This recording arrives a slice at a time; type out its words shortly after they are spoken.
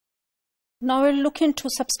Now we'll look into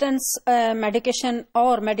substance medication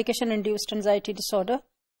or medication-induced anxiety disorder.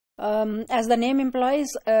 As the name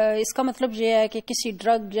implies, इसका मतलब ये है कि किसी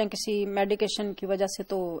ड्रग या किसी मेडिकेशन की वजह से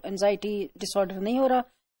तो एंजाइटी डिसऑर्डर नहीं हो रहा.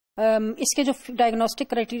 इसके जो डायग्नोस्टिक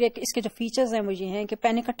क्राइटेरिया, इसके जो फीचर्स हैं वो ये हैं कि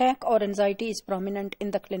पैनिक अटैक और anxiety is prominent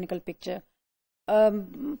in the clinical picture.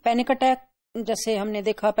 Panic attack जैसे हमने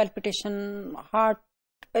देखा, palpitation,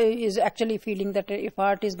 heart is actually feeling that if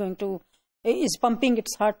heart is going to is pumping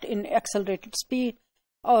its heart in accelerated speed,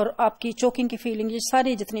 और आपकी चोकिंग की फीलिंग, ये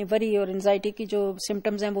सारी जितनी वरी और एंजाइटी की जो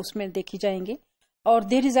सिम्टम्स हैं वो उसमें देखी जाएंगी. और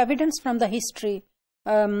there is evidence from the history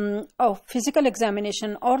of physical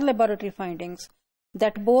examination और laboratory findings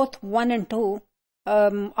that both 1 and 2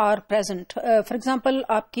 are present. For example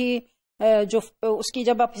आपकी जो उसकी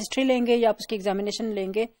जब आप हिस्ट्री लेंगे या आप उसकी एग्जामिनेशन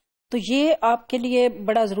लेंगे तो ये आपके लिए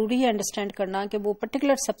बड़ा ज़रूरी है अंडरस्टैंड करना कि वो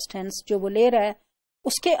पर्टिकुलर सब्सटेंस जो वो ले रहा है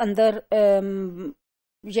उसके अंदर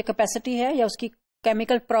ये कैपेसिटी है या उसकी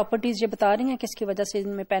केमिकल प्रॉपर्टीज ये बता रही हैं कि इसकी वजह से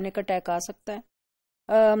इनमें पैनिक अटैक आ सकता है.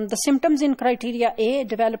 The symptoms in criteria A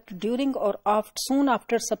developed during और सून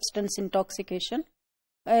आफ्टर सब्सटेंस इंटॉक्सिकेशन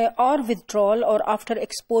और विथड्रॉल और after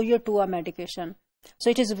exposure to a medication. So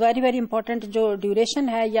it is very very important. जो ड्यूरेशन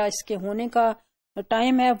है या इसके होने का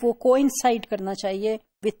टाइम है वो कोइंसाइड करना चाहिए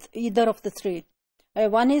with either of the three.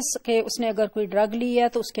 One is कि उसने अगर कोई ड्रग ली है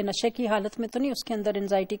तो उसके नशे की हालत में तो नहीं उसके अंदर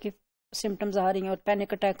एंजाइटी की सिम्टम्स आ रही हैं और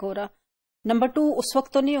पैनिक अटैक हो रहा. नंबर 2, उस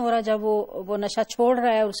वक्त तो नहीं हो रहा जब वो नशा छोड़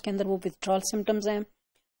रहा है और उसके अंदर वो विथड्रॉल सिम्टम्स हैं.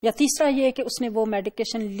 या तीसरा ये है कि उसने वो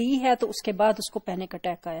मेडिकेशन ली है तो उसके बाद उसको पैनिक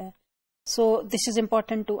अटैक आया है. So this is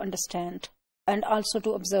important to understand and also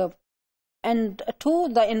to observe. And 2,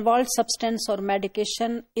 the involve substance और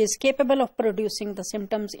medication is capable of producing the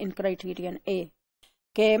symptoms in criterion ए.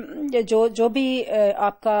 कि जो भी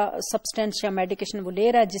आपका सब्सटेंस या मेडिकेशन वो ले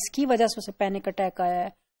रहा है जिसकी वजह से उसे पैनिक अटैक आया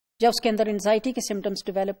है या उसके अंदर एंजाइटी की सिम्टम्स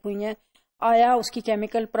डेवलप हुई हैं, आया उसकी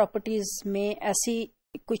केमिकल प्रॉपर्टीज में ऐसी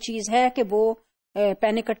कोई चीज़ है कि वो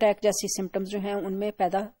पैनिक अटैक जैसी सिम्टम्स जो हैं उनमें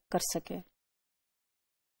पैदा कर सके.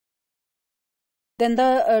 Then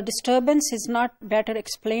the disturbance is not better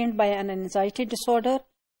explained by an anxiety disorder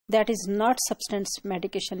that is not substance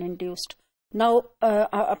medication induced. Now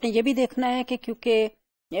आपने ये भी देखना है कि क्योंकि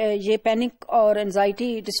ये पैनिक और एंजाइटी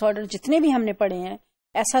डिसऑर्डर जितने भी हमने पढ़े हैं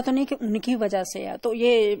ऐसा तो नहीं कि उनकी वजह से है, तो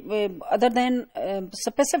ये other than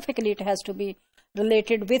specifically it has to be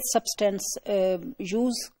related with substance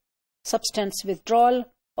use, substance withdrawal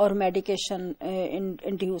और मेडिकेशन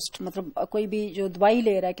इंड्यूस्ड. मतलब कोई भी जो दवाई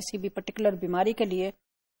ले रहा है किसी भी पर्टिकुलर बीमारी के लिए,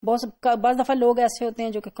 बहुत दफ़ा लोग ऐसे होते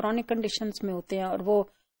हैं जो कि क्रॉनिक कंडीशंस में होते हैं और वो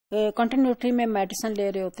कंटिन्यूटी में मेडिसिन ले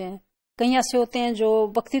रहे होते हैं. कई ऐसे होते हैं जो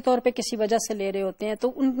वक्ती तौर पे किसी वजह से ले रहे होते हैं. तो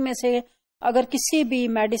उनमें से अगर किसी भी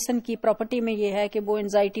मेडिसिन की प्रॉपर्टी में ये है कि वो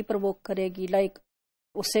एंजाइटी प्रोवोक करेगी, लाइक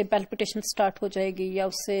उससे पैल्पिटेशन स्टार्ट हो जाएगी या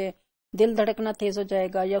उससे दिल धड़कना तेज हो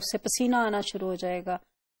जाएगा या उससे पसीना आना शुरू हो जाएगा,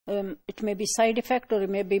 it may be side effect और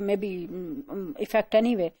मे बी इफेक्ट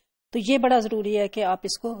एनीवे, तो ये बड़ा ज़रूरी है कि आप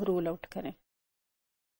इसको रूल आउट करें.